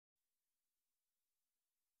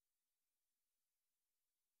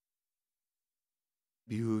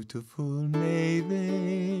Beautiful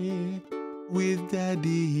maiden, with Daddy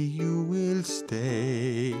you will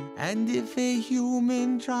stay. And if a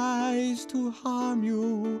human tries to harm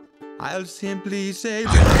you, I'll simply say,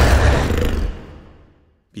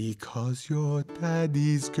 because you're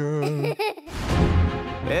Daddy's girl.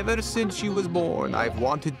 Ever since she was born, I've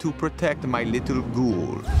wanted to protect my little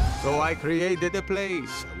ghoul. So I created a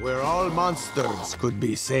place where all monsters could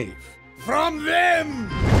be safe. From them!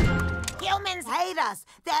 Humans hate us.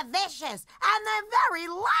 They're vicious, and they're very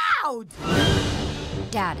loud.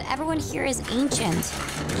 Dad, everyone here is ancient.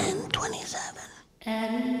 N27.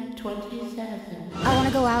 N27. I want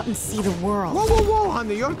to go out and see the world. Whoa, whoa, whoa,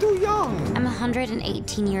 honey, you're too young. I'm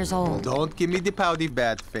 118 years old. Don't give me the pouty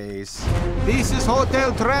bat face. This is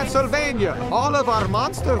Hotel Transylvania. All of our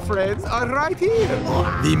monster friends are right here.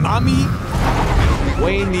 The mummy,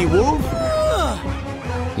 Wayne the wolf.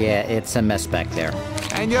 Yeah, it's a mess back there.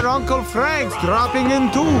 And your Uncle Frank's dropping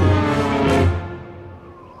in too.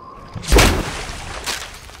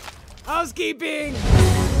 Housekeeping!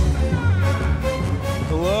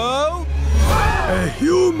 Hello? A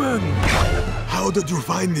human! How did you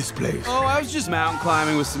find this place? Oh, I was just mountain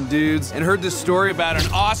climbing with some dudes and heard this story about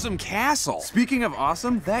an awesome castle. Speaking of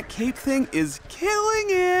awesome, that cape thing is killing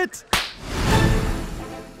it!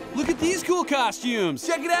 Look at these cool costumes!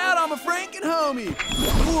 Check it out, I'm a Franken homie!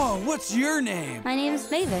 Whoa, what's your name? My name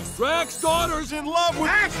is Mavis. Frank's daughter's in love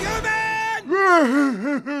with— human!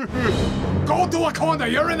 Go to a corner,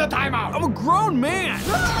 you're in the timeout! I'm a grown man!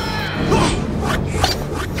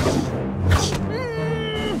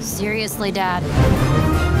 Seriously, Dad.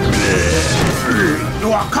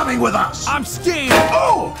 You are coming with us! I'm scared!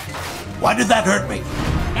 Oh! Why did that hurt me?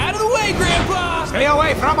 Out of the way, Grandpa! Stay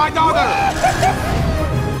away from my daughter!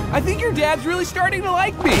 I think your dad's really starting to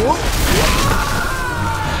like me.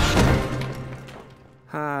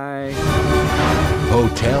 Hi.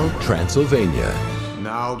 Hotel Transylvania.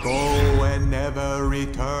 Now go and never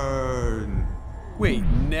return. Wait,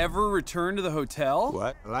 never return to the hotel?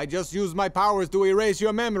 What? Well, I just used my powers to erase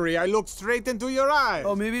your memory. I looked straight into your eyes.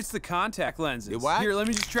 Oh, maybe it's the contact lenses. The what? Here, let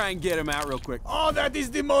me just try and get them out real quick. Oh, that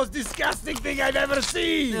is the most disgusting thing I've ever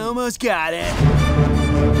seen. Almost got it.